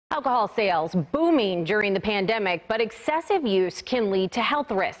Alcohol sales booming during the pandemic, but excessive use can lead to health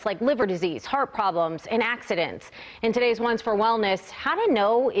risks like liver disease, heart problems, and accidents. In today's Ones for Wellness, how to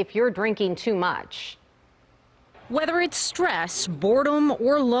know if you're drinking too much. Whether it's stress, boredom,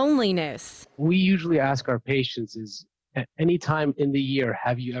 or loneliness. We usually ask our patients is, at any time in the year,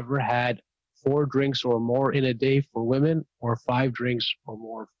 have you ever had 4 drinks or more in a day for women or 5 drinks or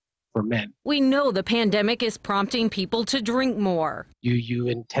more for men? We know the pandemic is prompting people to drink more. You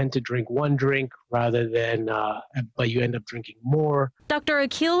intend to drink 1 drink rather than, but you end up drinking more. Dr.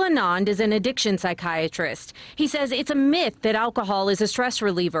 Akhil Anand is an addiction psychiatrist. He says it's a myth that alcohol is a stress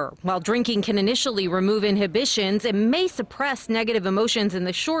reliever. While drinking can initially remove inhibitions, it may suppress negative emotions in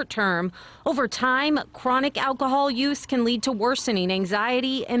the short term. Over time, chronic alcohol use can lead to worsening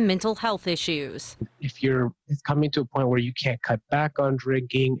anxiety and mental health issues. If it's coming to a point where you can't cut back on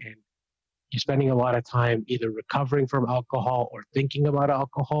drinking and you're spending a lot of time either recovering from alcohol or thinking about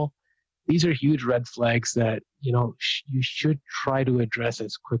alcohol, these are huge red flags that, you should try to address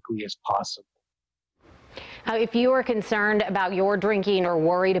as quickly as possible. If you are concerned about your drinking or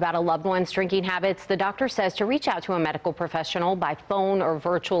worried about a loved one's drinking habits, the doctor says to reach out to a medical professional by phone or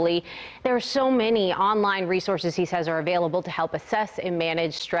virtually. There are so many online resources he says are available to help assess and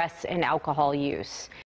manage stress and alcohol use.